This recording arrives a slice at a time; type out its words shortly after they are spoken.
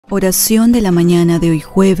Oración de la mañana de hoy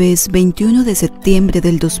jueves 21 de septiembre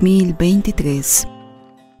del 2023.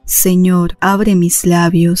 Señor, abre mis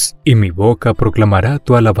labios, y mi boca proclamará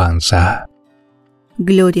tu alabanza.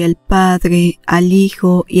 Gloria al Padre, al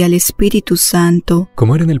Hijo y al Espíritu Santo,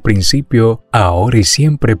 como era en el principio, ahora y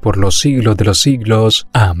siempre, por los siglos de los siglos.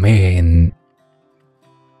 Amén.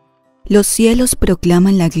 Los cielos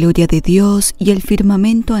proclaman la gloria de Dios y el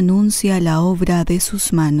firmamento anuncia la obra de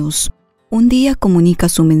sus manos. Un día comunica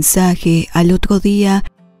su mensaje al otro día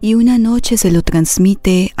y una noche se lo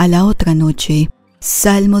transmite a la otra noche.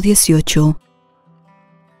 Salmo 18.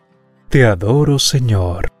 Te adoro,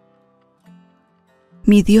 Señor.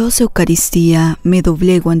 Mi Dios Eucaristía, me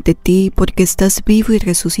doblego ante ti porque estás vivo y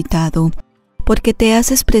resucitado, porque te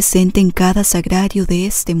haces presente en cada sagrario de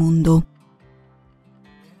este mundo.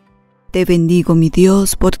 Te bendigo, mi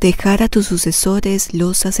Dios, por dejar a tus sucesores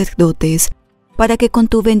los sacerdotes, para que con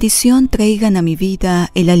tu bendición traigan a mi vida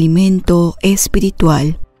el alimento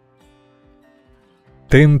espiritual.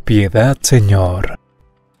 Ten piedad, Señor.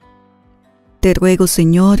 Te ruego,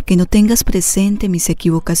 Señor, que no tengas presente mis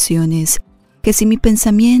equivocaciones, que si mi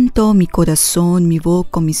pensamiento, mi corazón, mi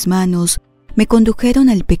boca o mis manos me condujeron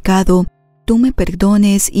al pecado, tú me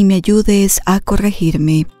perdones y me ayudes a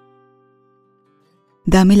corregirme.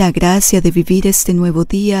 Dame la gracia de vivir este nuevo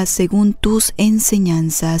día según tus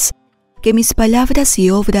enseñanzas, que mis palabras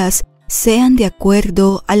y obras sean de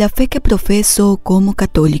acuerdo a la fe que profeso como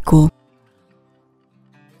católico.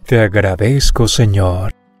 Te agradezco,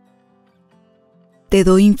 Señor. Te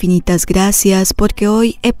doy infinitas gracias porque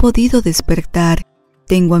hoy he podido despertar.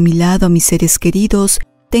 Tengo a mi lado a mis seres queridos,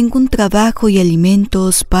 tengo un trabajo y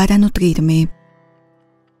alimentos para nutrirme.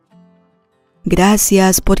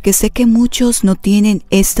 Gracias porque sé que muchos no tienen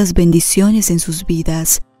estas bendiciones en sus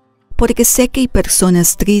vidas, porque sé que hay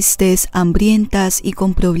personas tristes, hambrientas y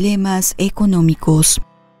con problemas económicos.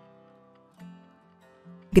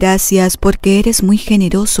 Gracias porque eres muy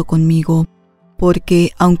generoso conmigo,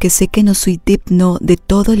 porque aunque sé que no soy digno de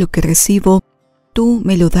todo lo que recibo, tú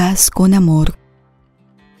me lo das con amor.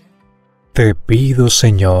 Te pido,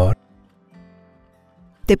 Señor.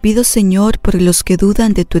 Te pido, Señor, por los que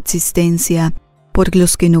dudan de tu existencia, por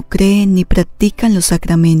los que no creen ni practican los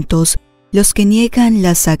sacramentos, los que niegan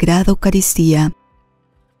la Sagrada Eucaristía.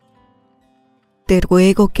 Te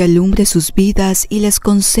ruego que alumbres sus vidas y les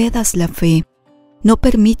concedas la fe. No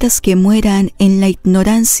permitas que mueran en la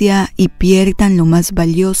ignorancia y pierdan lo más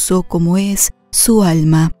valioso como es su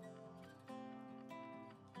alma.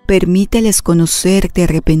 Permíteles conocerte,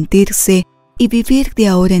 arrepentirse y vivir de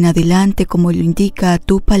ahora en adelante como lo indica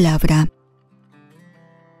tu palabra.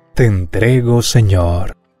 Te entrego,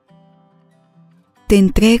 Señor. Te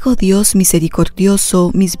entrego, Dios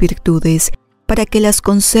misericordioso, mis virtudes, para que las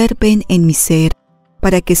conserven en mi ser,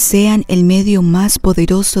 para que sean el medio más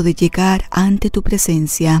poderoso de llegar ante tu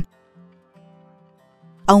presencia.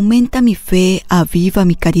 Aumenta mi fe, aviva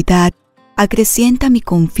mi caridad, acrecienta mi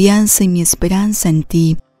confianza y mi esperanza en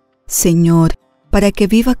ti, Señor, para que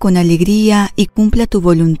viva con alegría y cumpla tu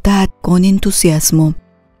voluntad con entusiasmo.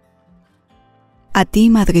 A ti,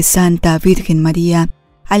 Madre Santa, Virgen María,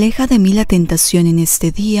 aleja de mí la tentación en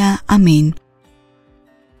este día. Amén.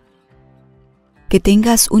 Que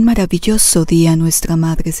tengas un maravilloso día, nuestra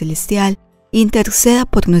Madre Celestial, interceda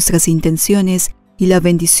por nuestras intenciones y la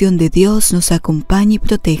bendición de Dios nos acompañe y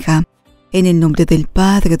proteja. En el nombre del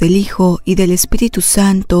Padre, del Hijo y del Espíritu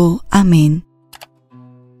Santo. Amén.